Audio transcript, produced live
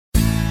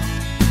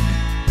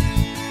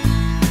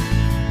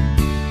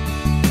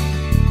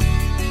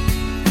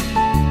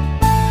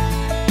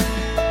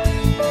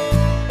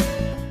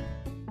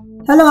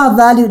Hello, our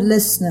valued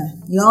listener.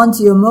 You're on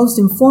to your most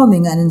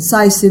informing and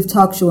incisive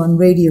talk show on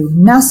radio,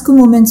 NASCO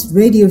Moments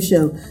Radio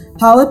Show,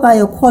 powered by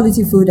your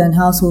quality food and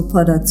household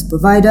products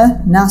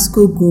provider,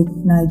 NASCO Group,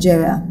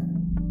 Nigeria.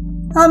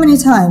 How many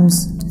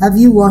times have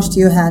you washed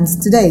your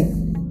hands today?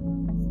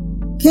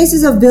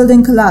 Cases of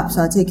building collapse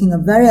are taking a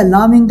very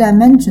alarming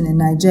dimension in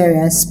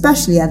Nigeria,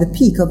 especially at the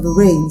peak of the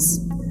rains.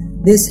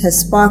 This has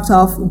sparked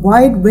off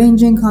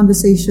wide-ranging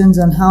conversations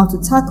on how to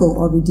tackle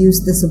or reduce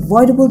this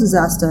avoidable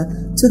disaster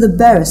to the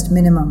barest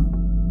minimum.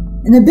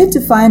 In a bid to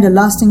find a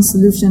lasting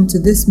solution to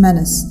this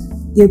menace,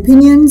 the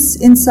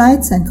opinions,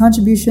 insights, and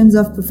contributions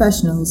of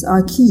professionals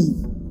are key.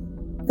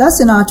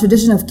 Thus, in our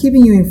tradition of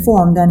keeping you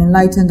informed and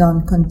enlightened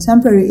on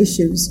contemporary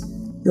issues,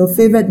 your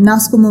favorite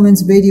NASCO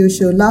Moments radio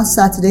show last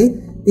Saturday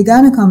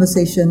began a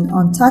conversation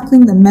on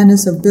tackling the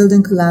menace of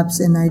building collapse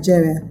in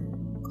Nigeria,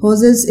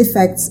 causes,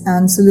 effects,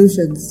 and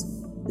solutions.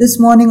 This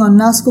morning on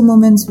NASCO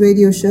Moments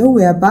radio show,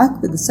 we are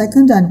back with the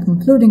second and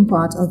concluding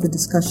part of the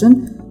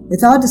discussion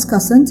with our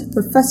discussant,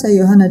 Professor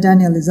Johanna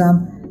Daniel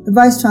Izam, the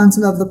Vice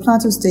Chancellor of the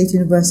Plateau State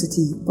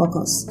University,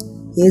 Bokos.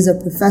 He is a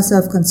Professor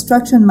of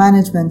Construction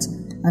Management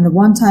and a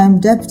one-time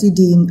Deputy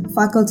Dean,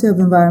 Faculty of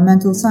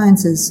Environmental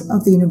Sciences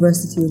of the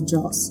University of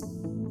Jos.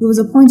 He was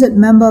appointed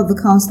member of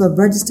the Council of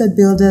Registered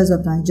Builders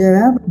of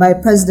Nigeria by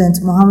President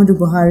Muhammadu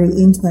Buhari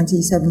in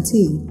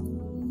 2017.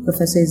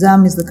 Professor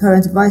Izam is the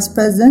current Vice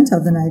President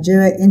of the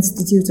Nigeria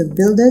Institute of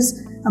Builders,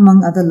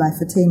 among other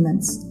life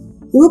attainments.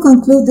 He will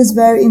conclude this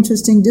very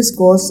interesting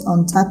discourse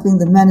on tackling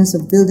the menace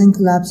of building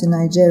collapse in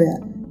Nigeria,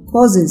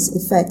 causes,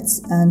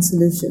 effects, and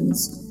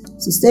solutions.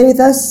 So stay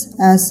with us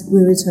as we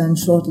return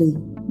shortly.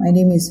 My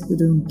name is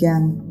Udum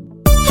Gan.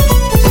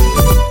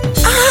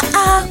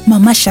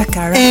 Mama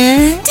Shakara,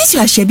 this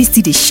your shebi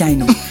still dey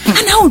shine,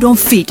 and how don't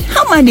fade?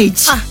 How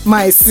manage?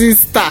 My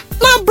sister.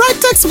 Now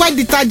Brightex white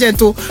detergent,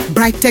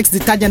 Brightex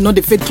detergent not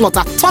the fade cloth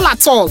at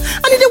all,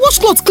 and it dey wash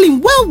cloth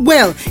clean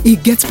well.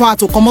 It gets power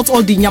to comot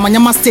all the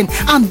nyama stain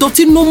and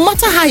dirty no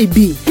matter how it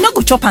be. You no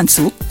go chop hand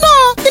too?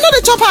 No, you know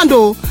the chop hand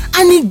though,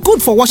 and it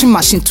good for washing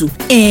machine too.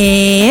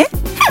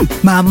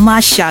 Mama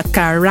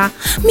Shakara,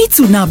 me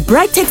too now.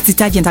 Brightex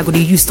detergent I go to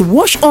use to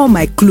wash all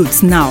my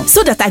clothes now,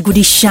 so that I go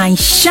to shine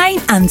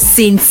and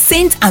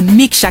scent and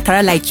make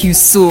Shakara like you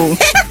so.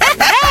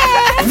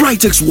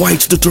 Brightex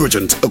white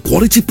detergent, a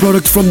quality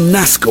product from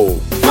NASCO.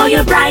 For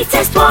your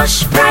brightest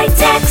wash,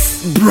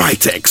 Brightex.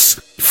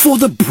 Brightex, for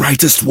the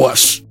brightest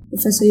wash.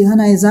 Professor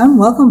Johanna Izam,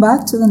 welcome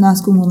back to the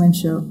NASCO Moment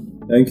Show.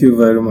 Thank you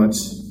very much.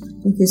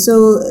 Okay,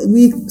 so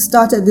we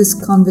started this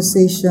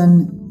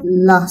conversation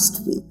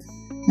last week.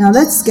 Now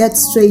let's get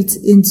straight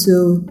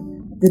into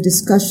the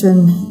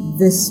discussion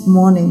this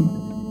morning.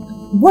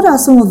 What are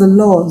some of the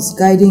laws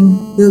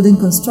guiding building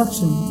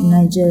construction in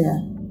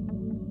Nigeria?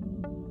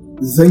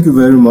 Thank you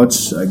very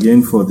much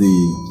again for the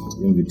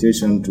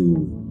invitation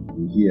to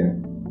be here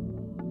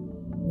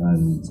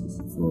and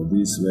for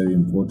this very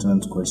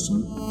important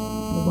question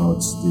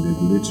about the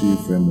regulatory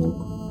framework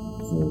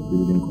for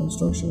building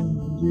construction in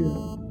Nigeria.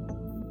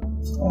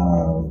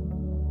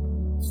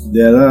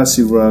 There are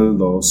several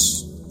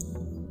laws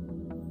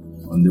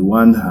on the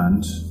one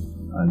hand,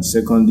 and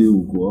secondly,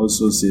 we could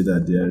also say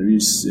that there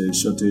is a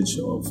shortage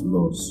of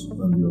laws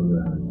on the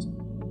other hand.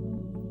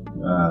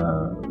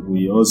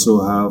 We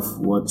also have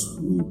what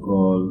we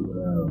call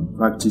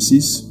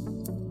practices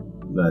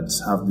that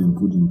have been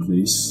put in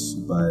place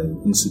by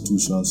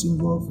institutions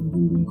involved in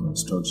building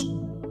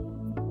construction.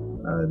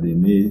 They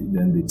may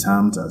then be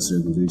termed as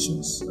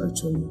regulations,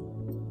 actually.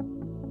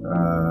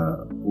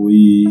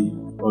 We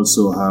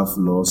also have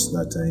laws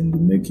that are in the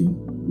making,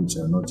 which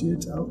are not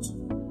yet out.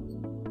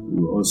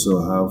 We also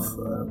have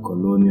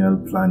colonial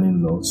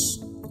planning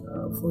laws.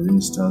 For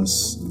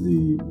instance,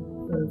 the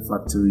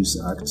Factories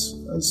Act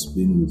has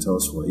been with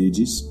us for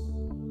ages.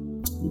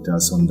 It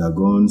has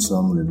undergone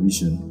some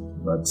revision,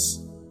 but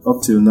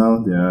up till now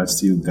there are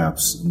still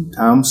gaps in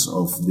terms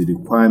of the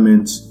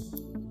requirements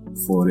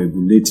for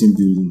regulating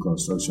building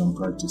construction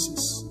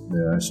practices.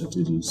 There are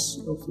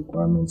shortages of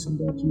requirements in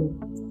that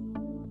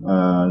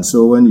law.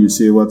 So when you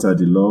say what are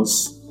the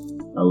laws,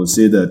 I would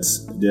say that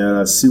there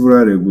are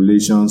several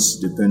regulations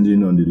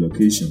depending on the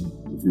location.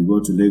 If you go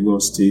to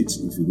Lagos State,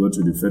 if you go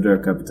to the Federal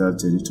Capital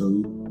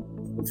Territory,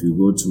 if you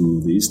go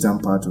to the eastern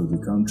part of the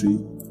country,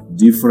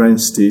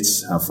 different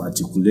states have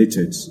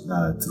articulated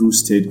through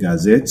state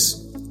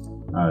gazettes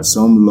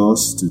some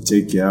laws to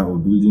take care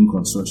of building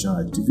construction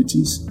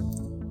activities.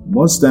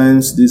 Most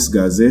times these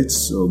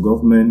gazettes or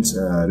government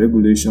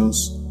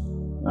regulations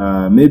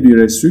may be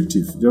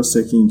restrictive, just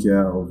taking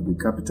care of the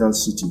capital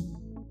city.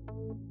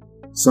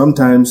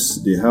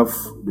 Sometimes they have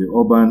the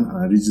urban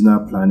and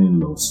regional planning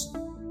laws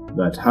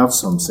that have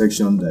some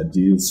section that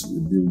deals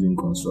with building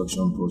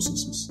construction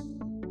processes,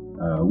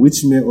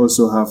 which may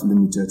also have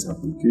limited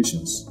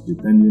applications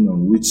depending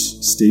on which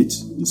state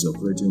is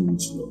operating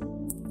which law.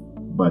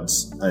 But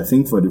I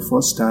think for the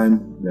first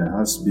time, there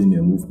has been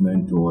a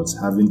movement towards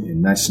having a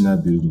national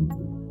building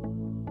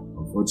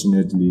code.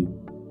 Unfortunately,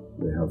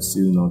 we have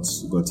still not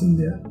gotten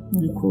there.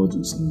 The code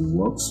is in the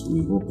works.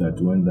 We hope that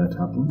when that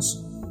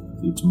happens,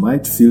 it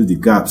might fill the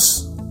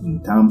gaps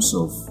in terms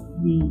of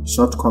the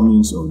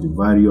shortcomings of the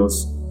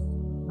various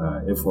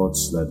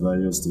efforts that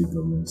various state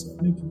governments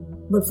are making.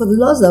 But for the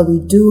laws that we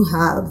do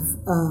have,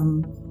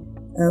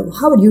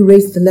 how would you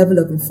rate the level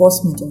of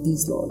enforcement of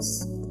these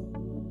laws?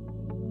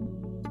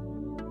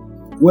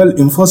 Well,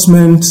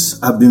 enforcement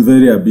have been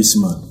very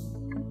abysmal,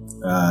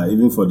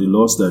 even for the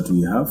laws that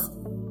we have.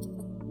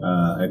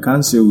 I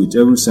can say with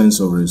every sense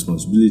of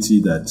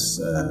responsibility that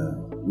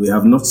we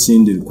have not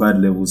seen the required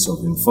levels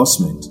of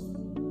enforcement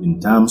in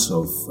terms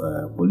of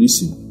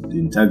policing the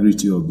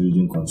integrity of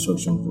building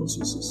construction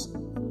processes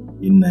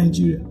in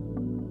Nigeria.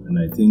 And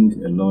I think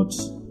a lot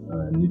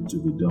need to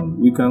be done.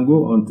 We can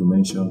go on to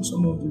mention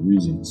some of the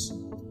reasons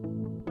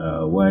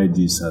why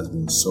this has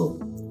been so.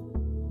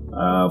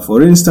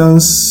 For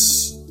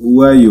instance,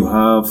 where you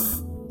have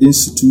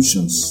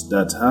institutions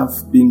that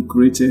have been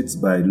created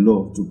by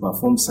law to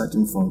perform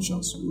certain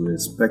functions with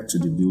respect to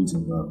the built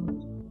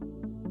environment,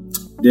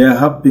 there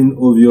have been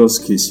obvious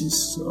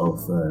cases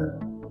of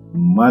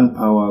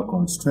manpower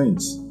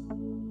constraints.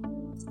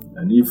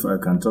 And if I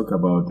can talk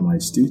about my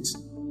state,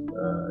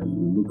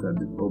 you look at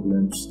the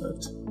problems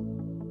that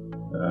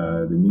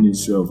the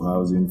Ministry of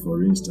Housing,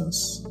 for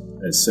instance,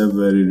 except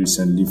very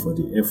recently for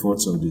the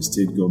efforts of the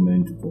state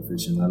government to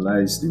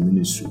professionalize the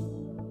ministry,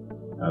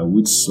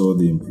 which saw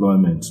the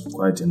employment of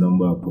quite a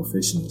number of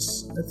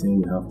professionals. I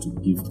think we have to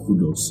give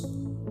kudos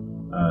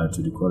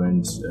to the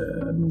current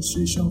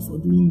administration for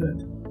doing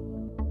that.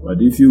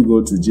 But if you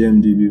go to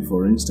JMDB,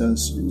 for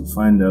instance, you will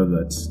find out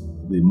that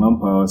the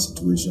manpower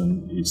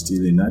situation is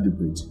still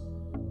inadequate.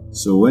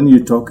 So when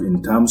you talk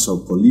in terms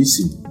of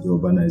policing the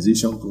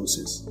urbanization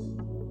process,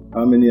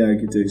 how many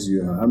architects do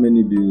you have? How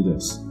many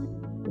builders?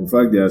 In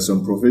fact, there are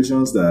some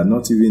professions that are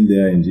not even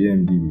there in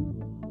JMDB.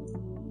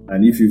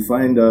 And if you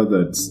find out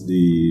that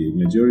the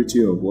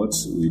majority of what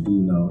we do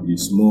now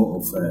is more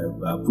of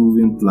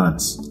approving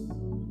plans,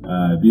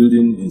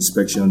 building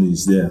inspection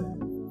is there,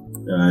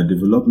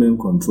 development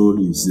control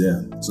is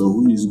there. So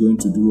who is going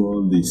to do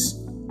all this?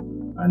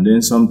 And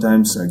then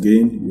sometimes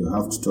again, you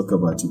have to talk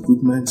about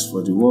equipment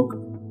for the work.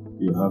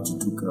 You have to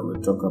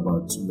talk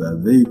about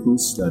the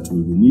vehicles that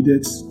will be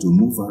needed to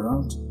move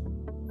around.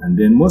 And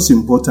then most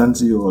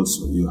importantly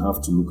also, you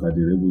have to look at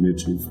the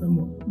regulatory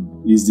framework.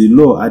 Is the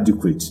law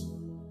adequate?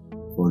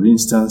 For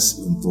instance,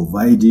 in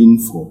providing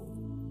for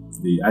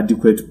the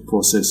adequate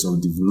process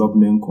of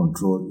development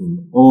control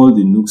in all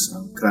the nooks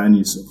and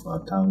crannies of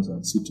our towns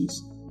and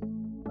cities.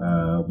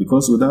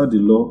 Because without the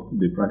law,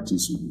 the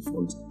practice will be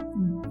faulty.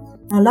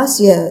 Now,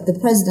 last year, the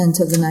president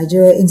of the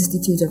Nigeria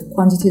Institute of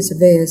Quantity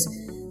Surveyors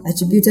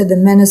attributed the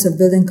menace of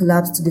building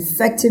collapse to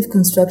defective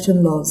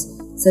construction laws,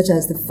 such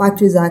as the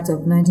Factories Act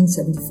of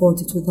 1974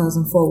 to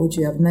 2004, which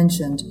you have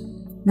mentioned.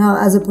 Now,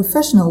 as a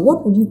professional,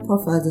 what would you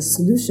proffer as a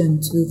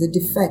solution to the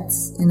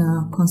defects in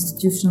our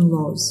construction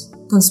laws?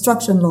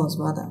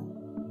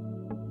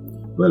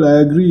 Well,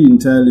 I agree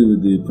entirely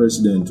with the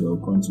president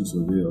of Quantity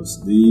Surveyors.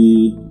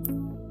 The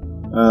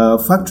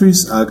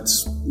Factories Act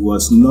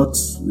was not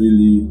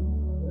really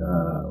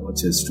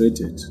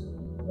orchestrated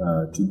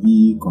to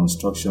be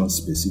construction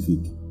specific.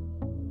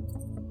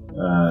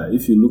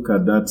 If you look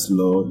at that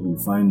law, you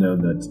find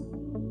out that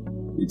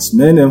its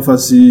main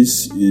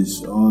emphasis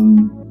is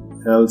on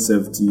health,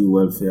 safety,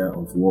 welfare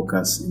of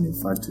workers in a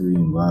factory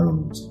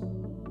environment.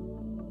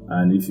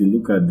 And if you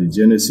look at the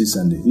genesis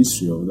and the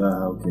history of that,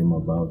 how it came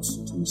about,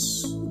 it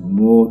is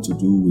more to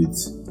do with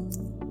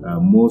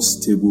more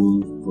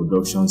stable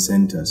production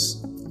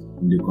centers.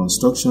 In the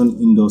construction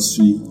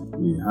industry,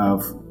 we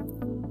have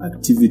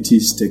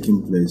activities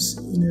taking place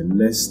in a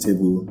less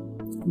stable,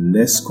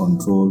 less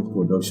controlled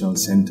production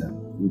center,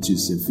 which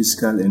is a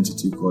physical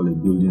entity called a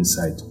building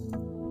site,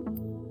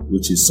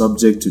 which is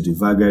subject to the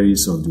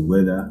vagaries of the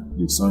weather,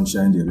 the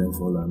sunshine, the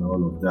rainfall, and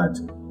all of that.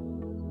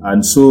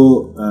 And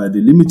so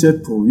the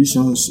limited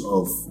provisions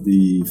of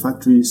the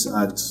Factories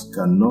Act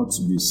cannot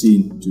be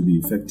seen to be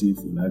effective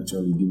in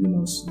actually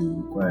giving us the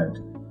required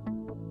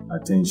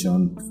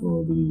attention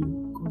for the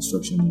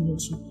construction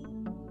industry.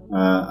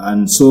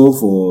 And so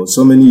for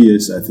so many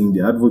years, I think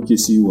the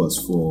advocacy was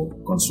for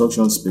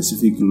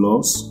construction-specific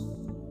laws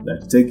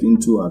that take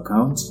into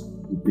account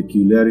the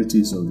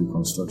peculiarities of the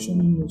construction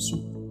industry.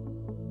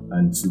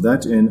 And to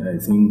that end, I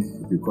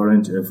think the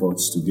current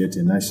efforts to get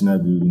a national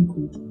building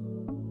code,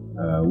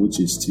 which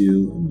is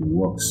still in the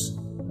works,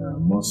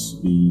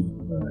 must be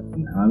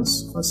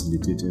enhanced,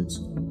 facilitated,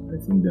 and I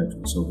think that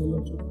will solve a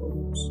lot of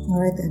problems. All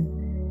right then.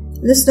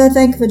 Listener,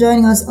 thank you for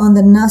joining us on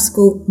the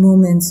NASCO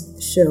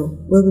Moments show.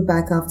 We'll be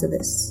back after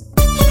this.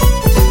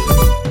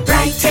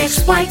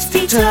 Brightex White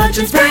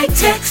Detergent,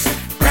 Brightex.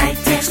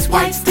 Brightex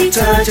White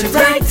Detergent,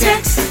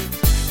 Brightex.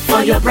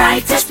 For your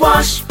brightest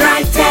wash,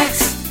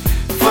 Brightex.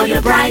 For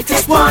your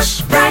brightest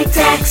wash,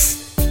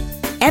 Brightex.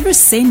 Ever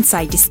since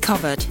I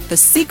discovered the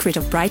secret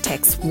of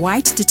Brightex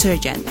white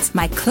detergent,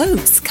 my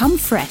clothes come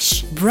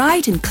fresh,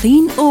 bright and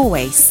clean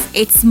always.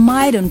 It's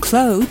mild on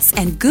clothes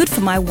and good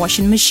for my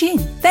washing machine.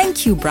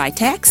 Thank you,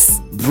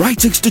 Brightex.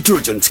 Brightex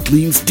detergent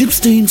cleans deep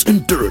stains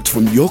and dirt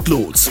from your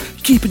clothes,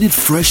 keeping it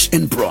fresh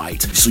and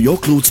bright so your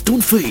clothes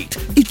don't fade.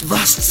 It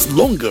lasts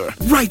longer.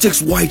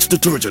 Brightex white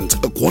detergent,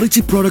 a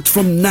quality product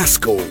from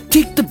NASCO.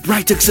 Take the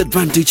Brightex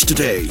advantage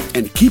today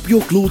and keep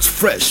your clothes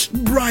fresh,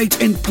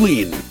 bright and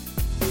clean.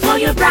 For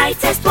your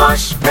brightest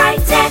wash,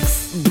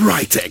 Brightex.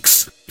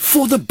 Brightex,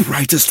 for the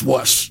brightest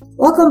wash.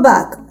 Welcome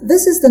back.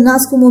 This is the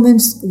NASCO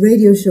Moments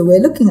radio show. We're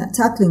looking at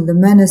tackling the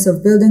menace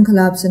of building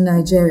collapse in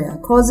Nigeria,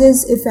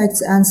 causes,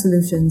 effects, and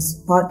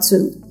solutions, Part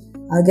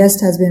 2. Our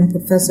guest has been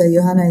Professor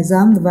Yohana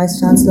Izam, the Vice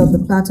Chancellor of the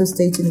Plateau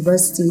State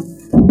University,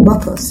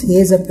 Bokos. He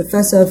is a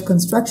Professor of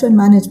Construction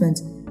Management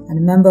and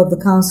a member of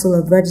the Council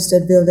of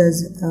Registered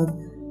Builders of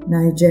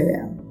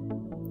Nigeria.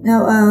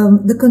 Now,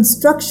 the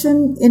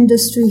Construction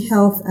Industry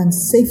Health and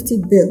Safety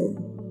Bill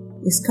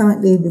is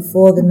currently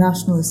before the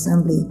National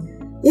Assembly.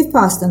 If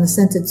passed and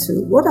assented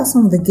to, what are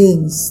some of the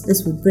gains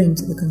this would bring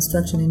to the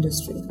construction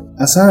industry?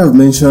 As I have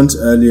mentioned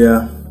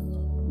earlier,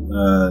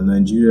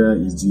 Nigeria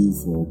is due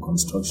for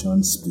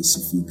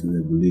construction-specific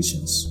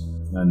regulations.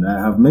 And I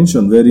have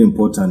mentioned very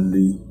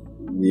importantly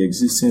the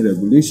existing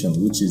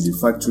regulation, which is the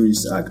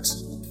Factories Act,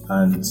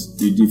 and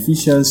the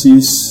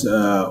deficiencies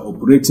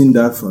operating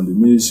that from the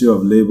Ministry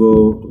of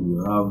Labour.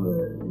 You have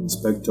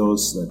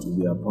inspectors that will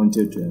be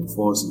appointed to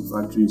enforce the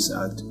Factories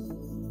Act,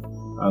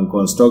 and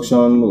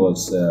construction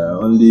was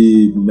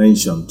only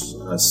mentioned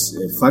as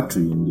a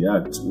factory in the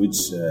Act,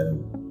 which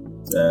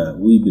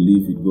we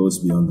believe it goes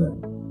beyond that.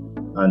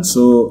 And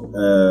so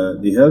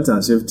the Health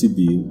and Safety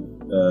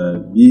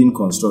Bill, being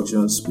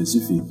construction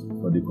specific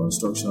for the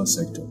construction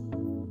sector,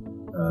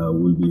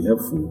 will be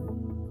helpful.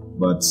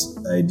 But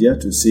I dare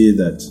to say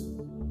that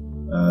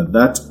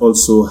that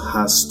also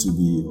has to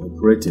be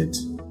operated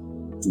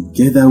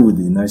together with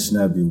the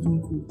National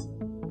Building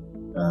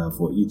Code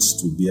for it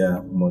to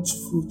bear much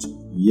fruit.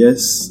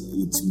 Yes,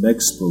 it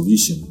makes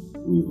provision.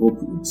 We hope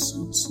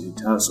it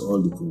has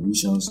all the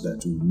provisions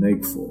that will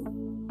make for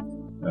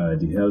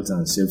the health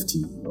and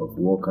safety of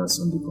workers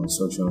on the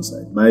construction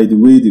site. By the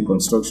way, the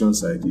construction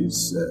site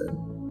is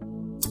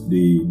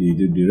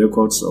the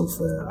records of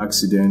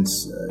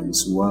accidents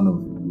is one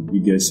of the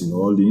biggest in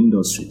all the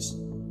industries,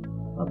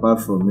 apart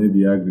from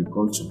maybe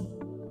agriculture,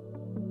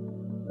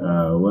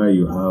 where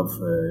you have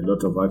a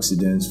lot of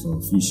accidents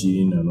from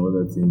fishing and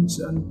other things,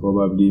 and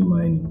probably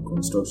mining.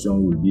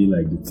 Construction will be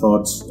like the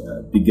third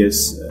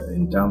biggest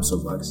in terms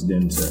of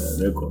accident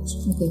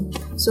records. Okay,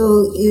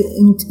 so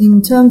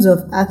in terms of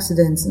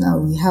accidents now,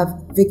 we have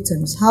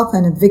victims. How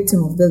can a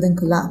victim of building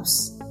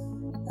collapse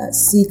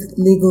seek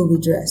legal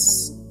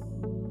redress?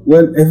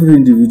 Well, every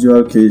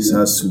individual case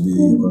has to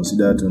be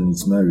considered on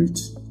its merit.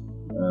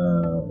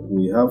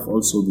 We have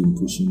also been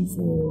pushing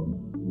for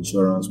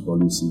insurance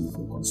policy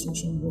for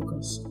construction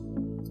workers.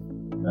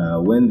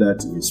 When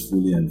that is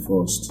fully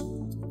enforced,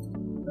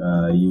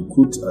 you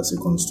could, as a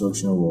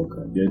construction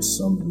worker, get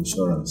some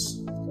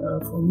insurance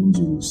from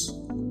injuries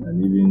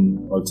and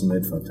even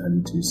ultimate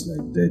fatalities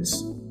like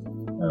deaths,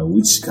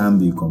 which can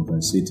be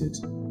compensated.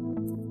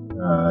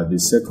 The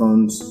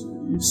second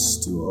is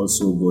to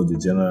also go the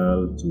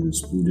general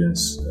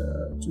jurisprudence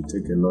to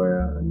take a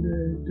lawyer and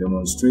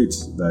demonstrate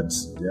that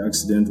the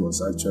accident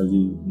was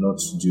actually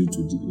not due to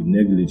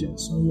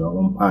negligence on your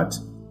own part,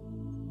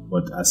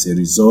 but as a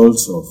result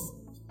of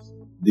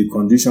the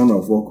condition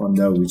of work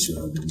under which you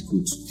have been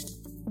put.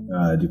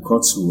 The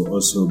courts will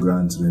also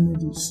grant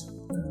remedies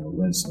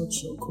when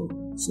such occur.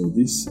 So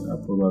these are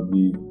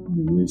probably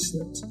the ways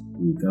that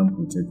we can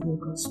protect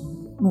workers.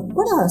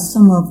 What are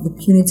some of the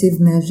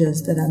punitive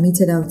measures that are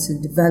meted out to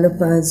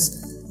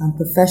developers and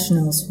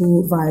professionals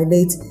who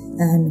violate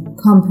and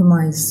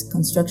compromise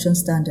construction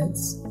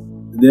standards?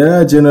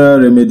 There are general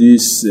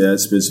remedies,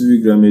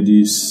 specific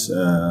remedies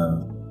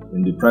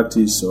in the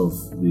practice of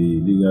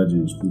the legal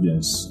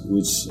jurisprudence,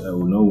 which I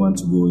will not want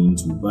to go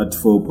into. But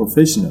for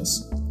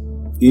professionals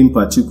in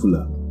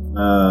particular,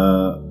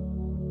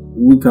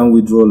 we can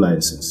withdraw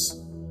license.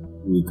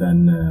 We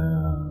can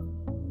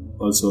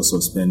also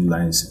suspend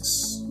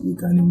license. We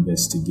can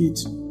investigate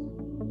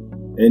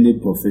any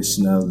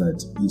professional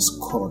that is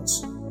caught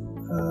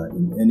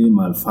in any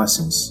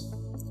malfeasance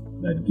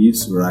that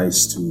gives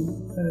rise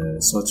to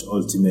such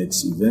ultimate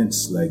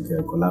events like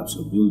collapse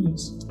of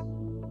buildings.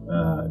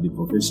 The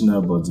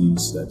professional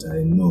bodies that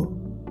I know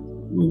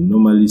will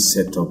normally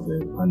set up a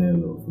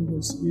panel of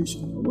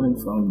investigation. And when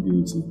found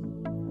guilty,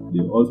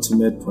 the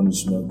ultimate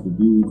punishment could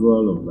be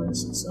withdrawal of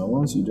license. And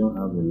once you don't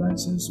have a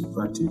license to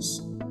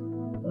practice,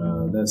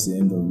 that's the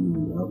end of you.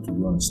 You have to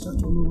go and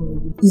start all over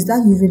again. Is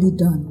that usually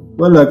done?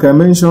 Well, like I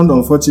mentioned,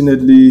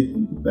 unfortunately,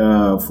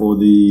 for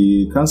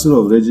the Council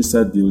of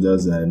Registered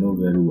Builders that I know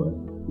very well,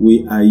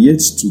 we are yet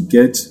to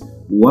get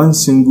one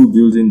single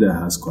building that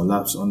has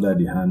collapsed under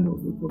the hand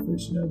of a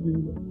professional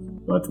builder.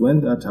 But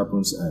when that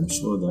happens, I'm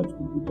sure that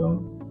will be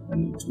done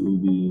and it will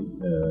be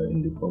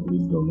in the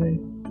public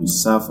domain to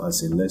serve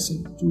as a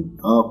lesson to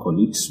our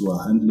colleagues who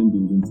are handling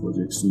building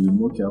projects to be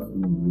more careful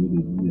in the way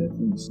they do their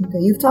things. Okay,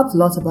 you've talked a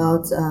lot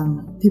about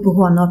people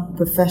who are not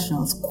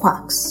professionals,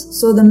 quacks.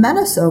 So the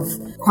menace of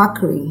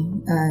quackery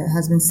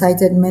has been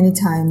cited many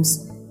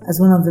times as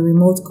one of the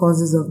remote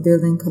causes of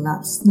building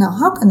collapse. Now,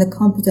 how can the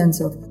competence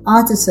of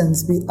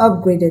artisans be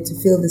upgraded to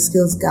fill the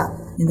skills gap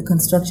in the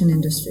construction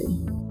industry?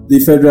 The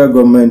federal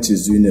government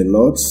is doing a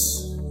lot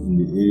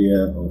in the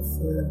area of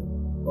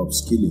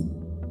upskilling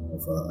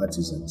of our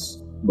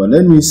artisans. But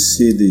let me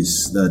say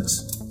this, that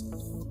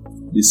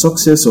the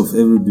success of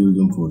every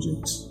building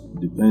project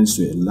depends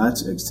to a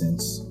large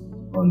extent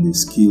on the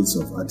skills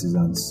of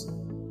artisans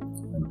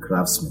and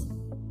craftsmen.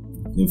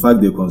 In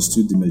fact, they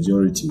constitute the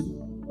majority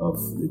of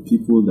the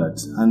people that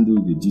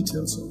handle the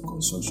details of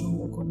construction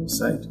work on the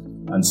site.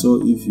 And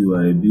so if you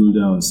are a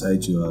builder on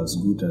site, you are as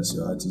good as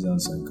your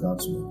artisans and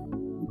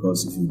craftsmen,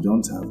 because if you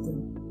don't have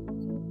them,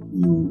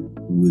 you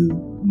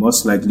will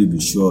most likely be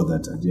sure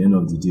that at the end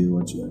of the day,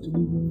 what you are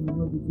delivering will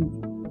not be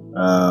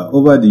good.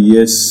 Over the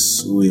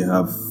years, we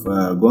have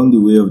gone the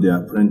way of the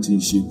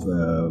apprenticeship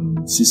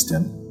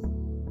system,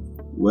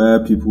 where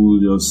people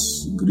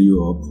just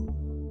grew up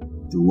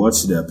to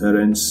watch their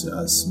parents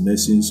as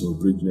masons or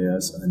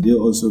bricklayers, and they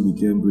also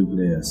became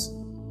bricklayers.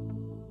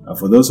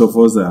 For those of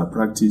us that have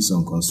practiced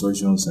on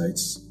construction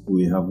sites,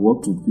 we have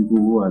worked with people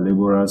who are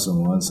laborers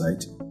on one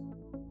site,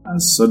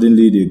 and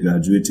suddenly they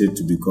graduated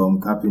to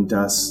become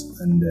carpenters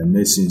and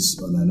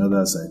masons on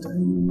another site,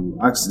 and you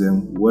ask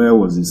them, where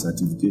was the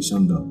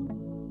certification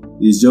done?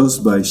 It's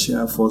just by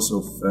sheer force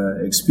of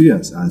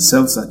experience and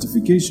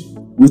self-certification,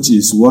 which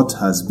is what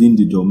has been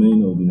the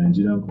domain of the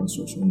Nigerian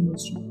construction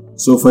industry.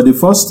 So for the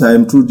first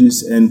time through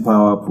this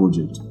N-Power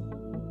project,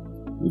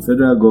 the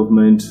federal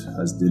government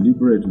has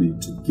deliberately,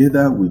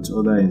 together with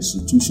other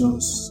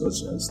institutions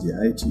such as the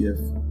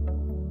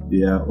ITF,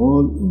 they are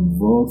all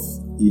involved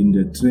in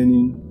the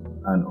training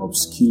and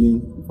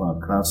upskilling of our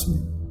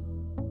craftsmen.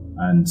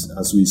 And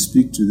as we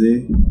speak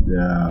today, there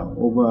are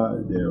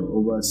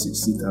over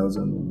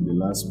 60,000 in the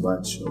last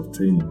batch of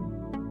training,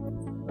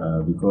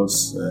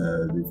 because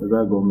the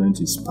federal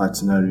government is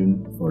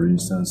partnering, for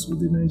instance, with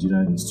the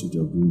Nigerian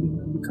Institute of Building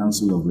and the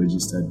Council of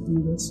Registered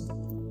Builders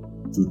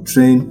to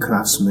train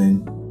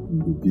craftsmen in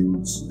the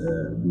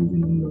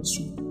building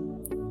industry.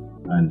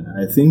 And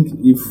I think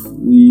if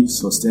we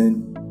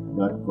sustain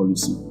that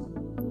policy,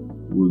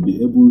 we'll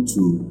be able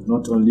to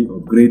not only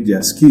upgrade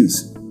their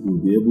skills,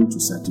 we'll be able to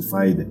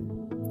certify them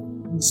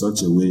in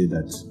such a way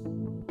that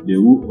they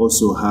will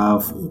also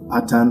have a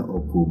pattern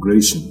of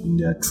progression in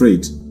their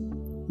trade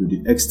to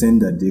the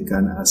extent that they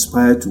can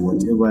aspire to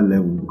whatever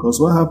level. Because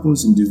what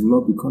happens in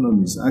developed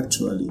economies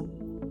actually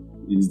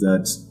is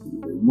that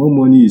more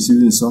money is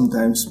even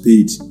sometimes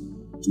paid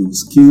to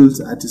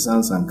skilled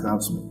artisans and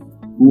craftsmen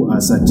who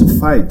are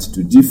certified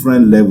to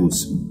different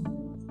levels.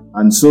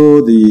 And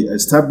so the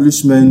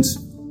establishment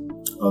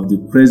of the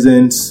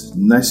present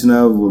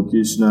National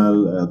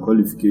Vocational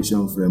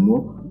Qualification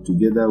Framework,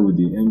 together with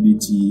the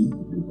MBTE,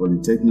 the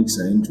polytechnics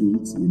are into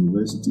it, the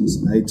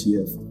universities,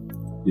 ITF,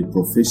 the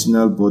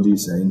professional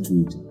bodies are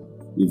into it.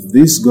 If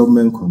this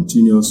government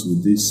continues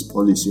with this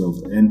policy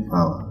of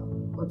N-Power,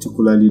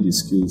 particularly the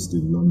skills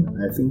development,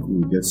 I think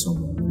we'll get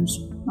somewhere very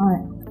soon. All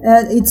right.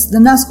 It's the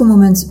NASCO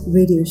Moments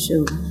radio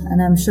show,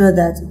 and I'm sure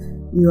that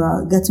you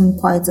are getting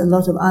quite a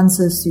lot of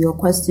answers to your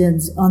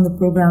questions on the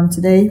program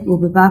today.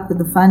 We'll be back with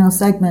the final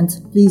segment.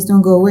 Please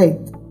don't go away.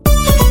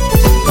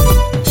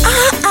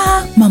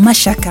 Mama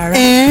Shakara,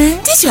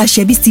 this your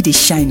shebi still dey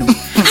shine,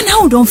 and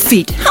how don't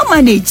fade? How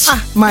manage?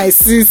 My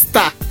sister,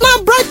 now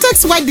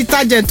Brightex white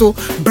detergent,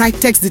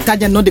 Brightex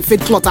detergent not the fade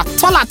cloth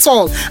at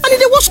all, and it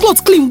dey wash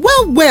cloth clean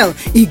well.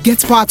 It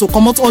gets power to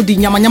come out all the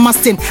nyama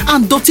stain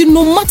and dirty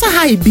no matter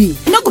how it be.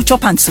 You no go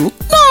chop hand too?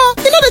 No,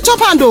 you know the chop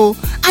hand though,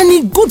 and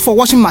it good for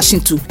washing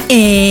machine too.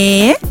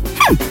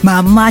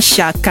 Mama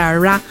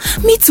Shakara,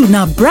 me too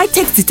now.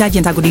 Brightex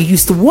detergent I go to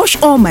use to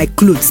wash all my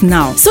clothes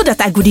now, so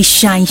that I go to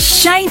shine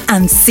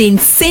and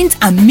saint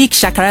and make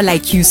Shakara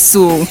like you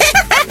so.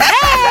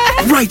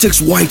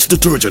 Brightex white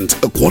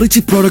detergent, a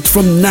quality product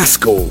from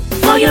NASCO.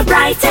 For your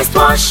brightest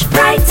wash,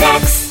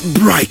 Brightex.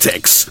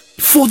 Brightex,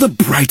 for the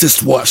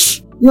brightest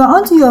wash. You're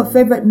on to your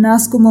favorite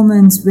NASCO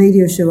Moments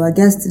radio show. Our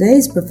guest today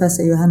is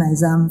Professor Johanna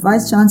Izam,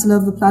 Vice Chancellor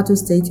of the Plateau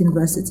State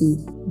University,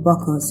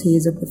 Bokos. He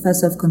is a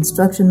Professor of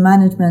Construction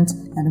Management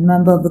and a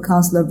member of the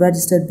Council of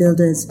Registered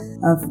Builders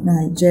of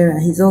Nigeria.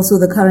 He's also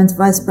the current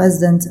Vice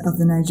President of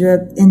the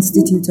Nigeria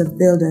Institute of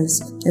Builders.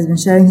 He has been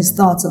sharing his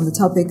thoughts on the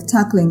topic,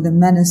 Tackling the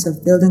Menace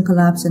of Building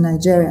Collapse in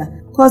Nigeria,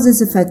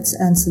 Causes, Effects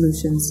and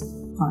Solutions,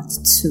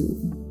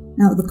 Part-2.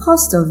 Now, the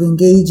cost of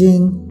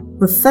engaging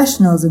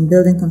professionals in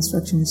building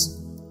construction is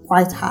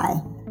quite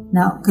high.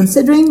 Now,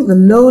 considering the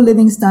low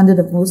living standard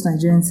of most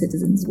Nigerian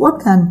citizens, what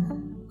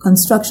can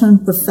construction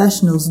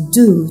professionals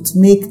do to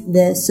make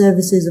their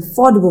services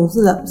affordable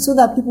so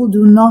that people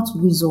do not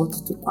resort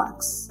to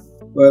quacks?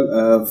 Well,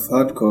 I've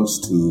had cause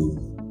to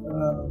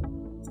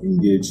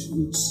engage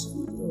with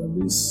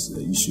these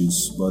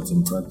issues both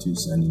in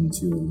practice and in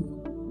theory.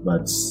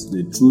 But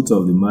the truth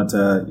of the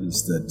matter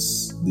is that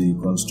the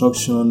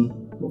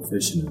construction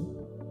professional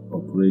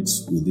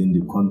operates within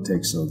the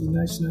context of the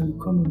national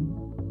economy.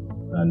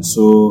 And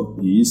so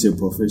he is a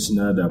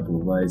professional that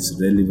provides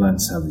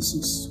relevant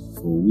services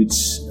for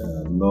which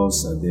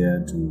laws are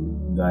there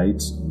to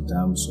guide in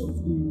terms of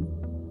the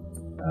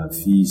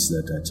fees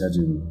that are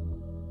chargeable.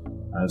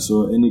 And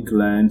so any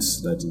client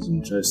that is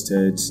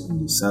interested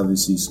in the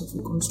services of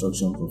a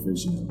construction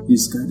professional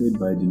is guided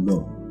by the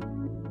law.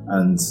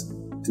 And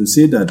to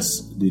say that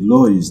the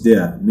law is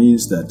there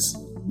means that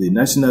the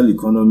national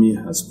economy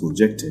has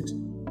projected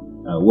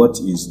what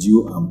is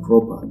due and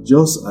proper,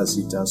 just as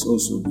it has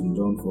also been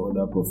done for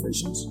other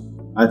professions.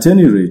 At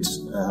any rate,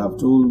 I have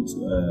told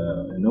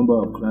a number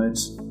of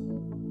clients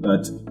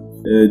that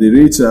the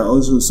rates are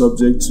also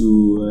subject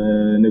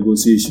to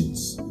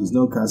negotiations. It's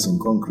not cast in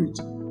concrete.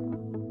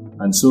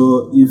 And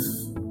so if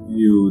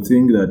you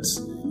think that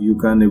you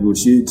can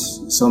negotiate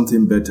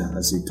something better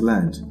as a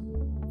client,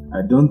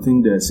 I don't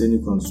think there's any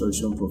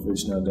construction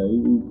professional that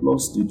will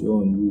close the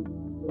door on you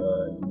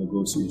in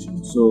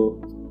negotiation. So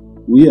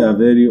we are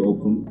very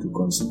open to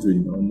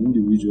considering on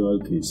individual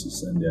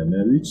cases and their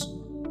merits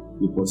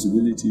the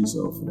possibilities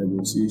of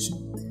negotiation.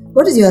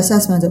 What is your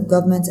assessment of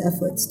government's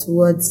efforts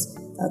towards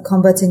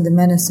combating the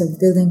menace of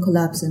building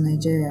collapse in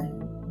Nigeria?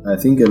 I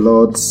think a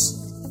lot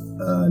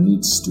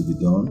needs to be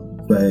done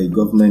by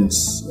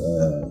governments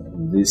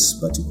in this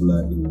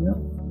particular area.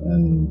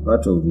 And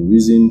part of the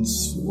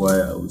reasons why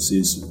I would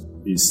say so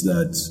is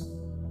that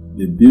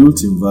the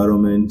built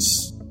environment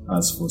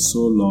has for so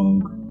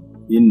long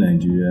in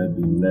Nigeria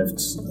been left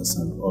as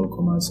an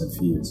all-commerce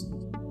affair.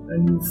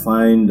 And you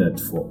find that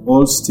for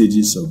all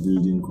stages of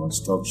building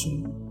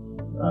construction,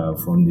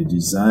 from the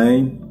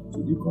design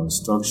to the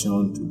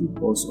construction to the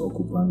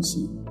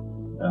post-occupancy,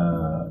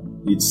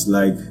 it's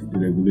like the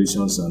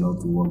regulations are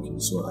not working.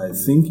 So I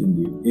think in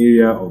the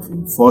area of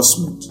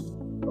enforcement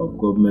of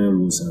government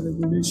rules and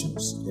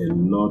regulations, a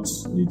lot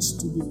needs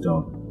to be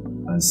done.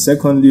 And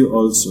secondly,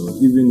 also,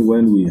 even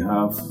when we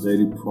have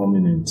very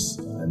prominent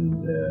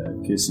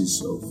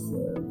cases of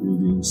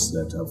buildings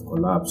that have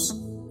collapsed,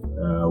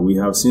 we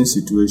have seen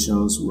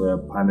situations where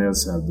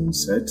panels have been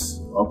set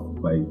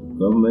up by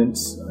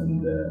governments,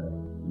 and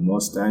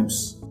most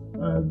times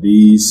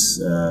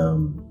these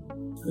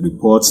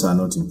reports are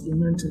not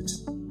implemented.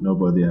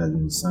 Nobody has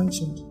been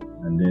sanctioned.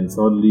 And then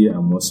thirdly,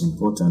 and most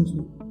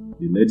importantly,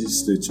 the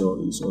legislature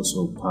is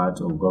also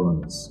part of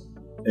governance.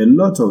 A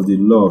lot of the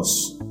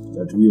laws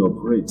that we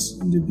operate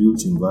in the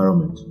built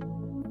environment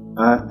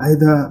are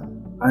either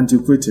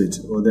antiquated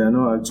or they are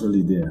not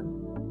actually there.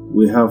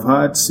 We have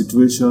had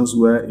situations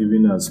where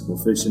even as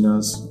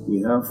professionals,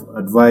 we have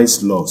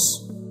advice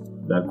laws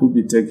that could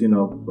be taken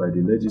up by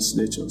the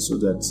legislature so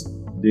that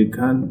they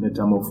can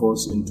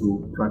metamorphose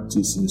into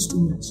practice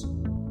instruments.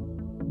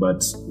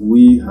 But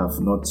we have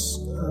not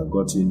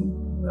gotten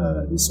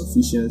the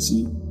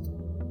sufficiency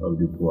of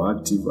the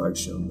proactive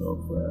action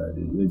of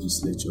the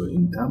legislature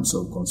in terms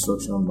of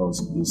construction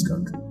laws in this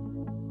country.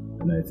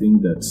 And I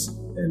think that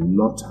a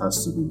lot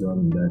has to be done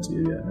in that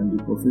area, and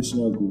the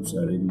professional groups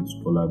are ready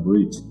to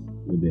collaborate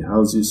with the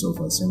houses of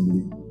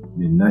assembly,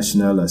 the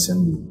National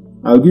Assembly.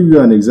 I'll give you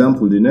an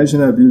example. The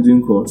National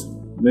Building Court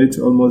made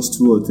almost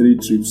 2 or 3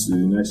 trips to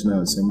the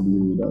National Assembly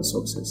without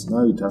success.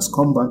 Now it has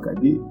come back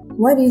again.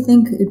 Why do you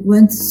think it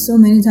went so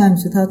many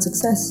times without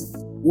success?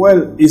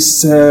 Well,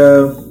 it's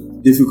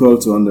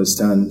difficult to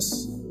understand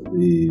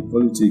the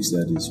politics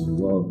that is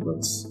involved,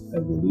 but I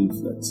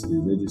believe that the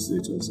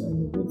legislators are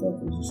in a better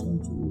position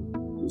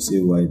to say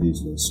why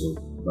this was so.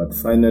 But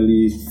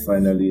finally,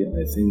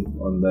 I think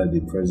under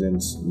the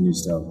present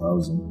Minister of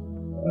Housing,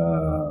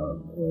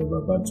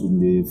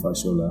 Babatunde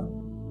Fashola,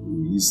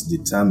 he is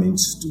determined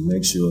to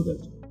make sure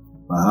that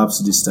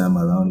perhaps this time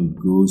around it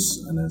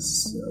goes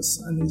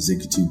as an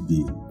executive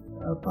bill.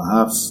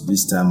 Perhaps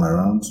this time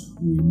around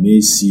we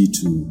may see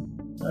to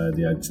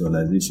the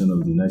actualization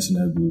of the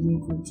National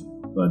Building Code.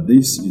 But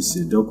this is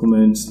a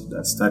document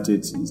that started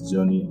its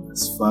journey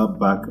as far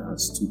back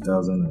as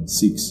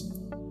 2006.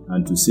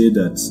 And to say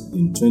that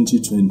in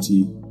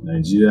 2020,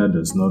 Nigeria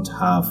does not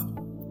have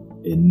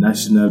a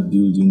national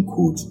building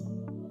code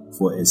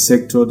for a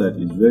sector that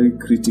is very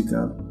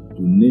critical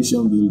to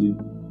nation building,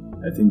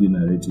 I think the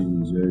narrative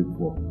is very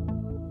poor.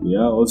 We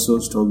are also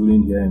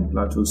struggling here in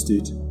Plateau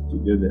State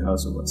to get the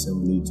House of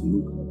Assembly to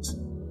look at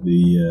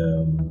the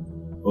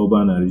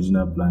urban and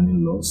regional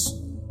planning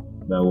laws.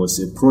 That was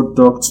a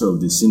product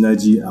of the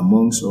synergy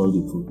amongst all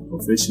the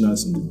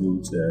professionals in the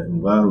built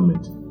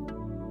environment.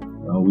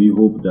 And we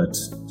hope that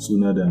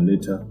sooner than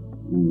later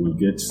we will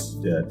get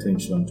their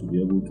attention to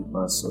be able to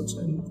pass such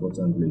an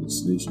important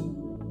legislation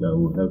that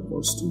will help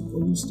us to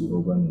police the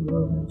urban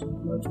environment in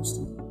Plateau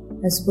State.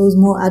 I suppose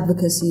more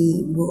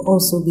advocacy will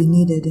also be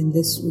needed in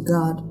this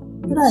regard.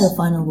 What are your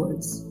final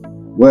words?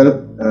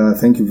 Well,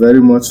 thank you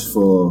very much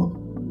for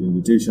the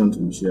invitation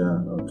to share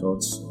our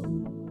thoughts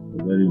on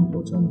a very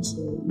important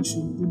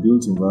issue. The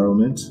built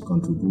environment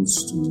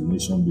contributes to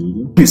nation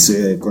building. It's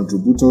a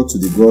contributor to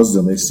the gross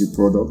domestic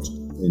product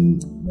in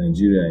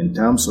Nigeria, in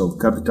terms of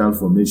capital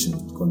formation,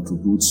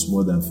 contributes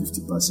more than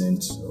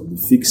 50% of the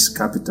fixed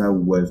capital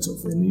wealth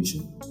of a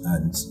nation.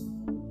 And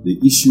the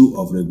issue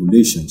of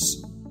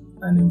regulations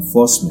and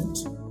enforcement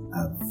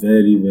are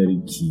very,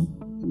 very key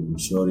to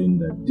ensuring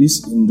that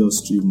this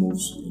industry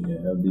moves in a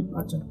healthy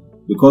pattern.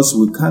 Because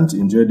we can't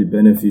enjoy the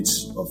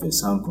benefits of a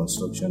sound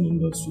construction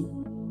industry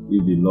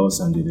if the laws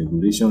and the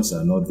regulations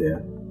are not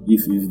there.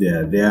 If they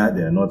are there,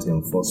 they are not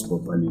enforced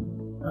properly.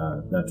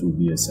 That will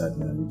be a sad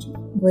reality.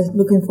 We're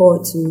looking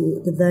forward to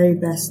the very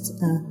best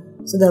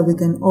so that we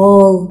can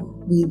all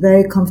be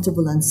very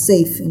comfortable and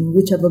safe in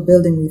whichever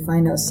building we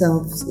find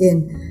ourselves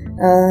in.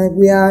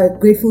 We are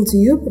grateful to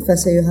you,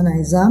 Professor Johanna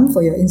Izam,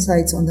 for your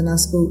insights on the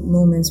NASCO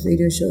Moments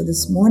radio show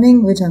this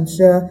morning, which I'm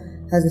sure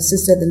has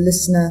assisted the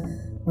listener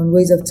on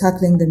ways of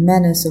tackling the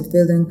menace of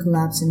building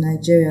collapse in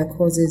Nigeria,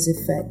 causes,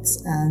 effects,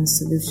 and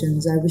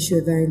solutions. I wish you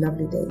a very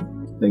lovely day.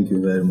 Thank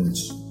you very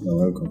much. You're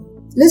welcome.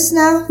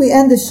 Listener, we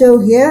end the show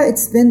here.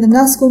 It's been the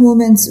NASCO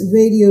Moments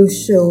radio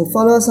show.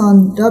 Follow us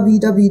on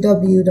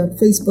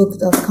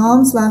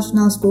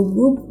www.facebook.com/NASCO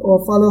Group or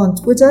follow on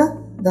Twitter.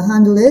 The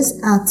handle is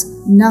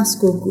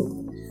 @NASCO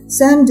Group.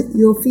 Send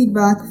your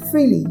feedback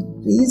freely,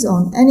 please,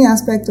 on any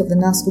aspect of the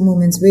NASCO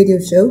Moments radio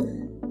show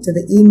to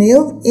the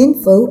email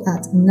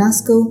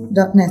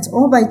info@nasco.net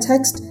or by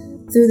text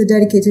through the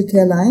dedicated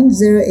care line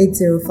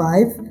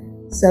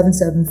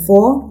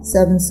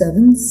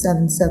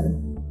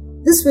 0805-774-7777.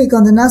 This week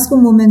on the NASCO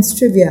Moments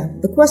Trivia,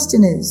 the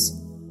question is,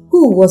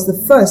 who was the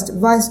first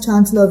Vice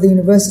Chancellor of the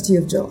University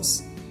of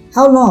Jos?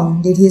 How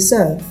long did he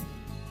serve?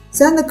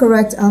 Send the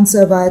correct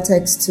answer via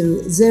text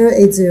to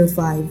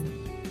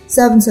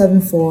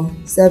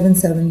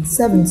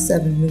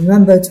 0805-774-7777.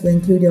 Remember to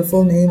include your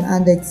full name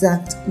and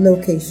exact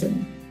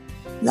location.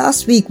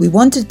 Last week, we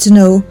wanted to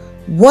know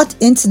what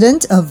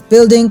incident of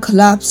building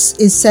collapse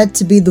is said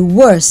to be the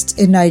worst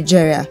in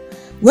Nigeria.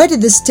 Where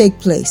did this take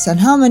place and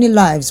how many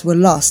lives were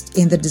lost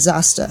in the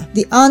disaster?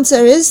 The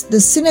answer is the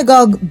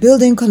synagogue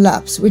building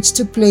collapse, which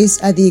took place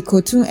at the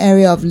Ikotun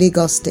area of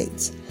Lagos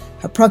State.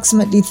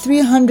 Approximately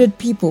 300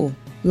 people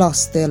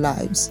lost their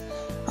lives.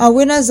 Our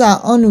winners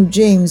are Onu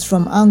James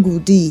from Angle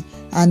D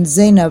and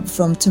Zainab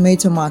from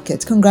Tomato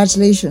Market.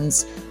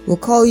 Congratulations. We'll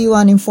call you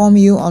and inform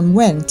you on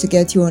when to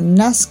get your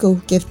NASCO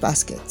gift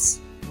baskets.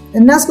 The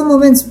NASCO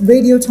Moments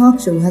radio talk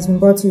show has been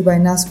brought to you by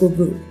NASCO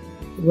Group.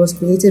 It was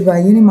created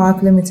by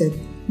Unimark Limited,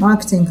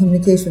 Marketing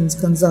Communications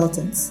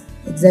Consultants.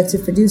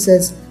 Executive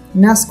producers,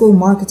 NASCO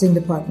Marketing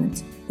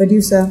Department.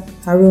 Producer,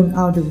 Harun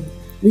Audu.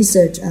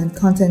 Research and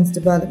Content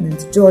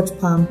Development, George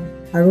Palm,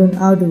 Harun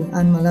Audu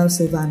and Malau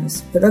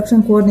Silvanus.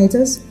 Production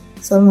coordinators,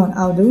 Solomon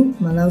Audu,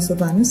 Malau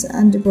Silvanus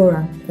and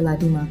Deborah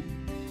Kaladima.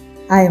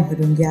 I am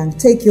Harun Gyang.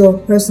 Take your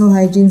personal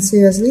hygiene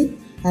seriously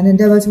and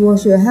endeavor to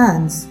wash your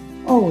hands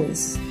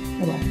always.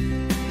 Bye-bye.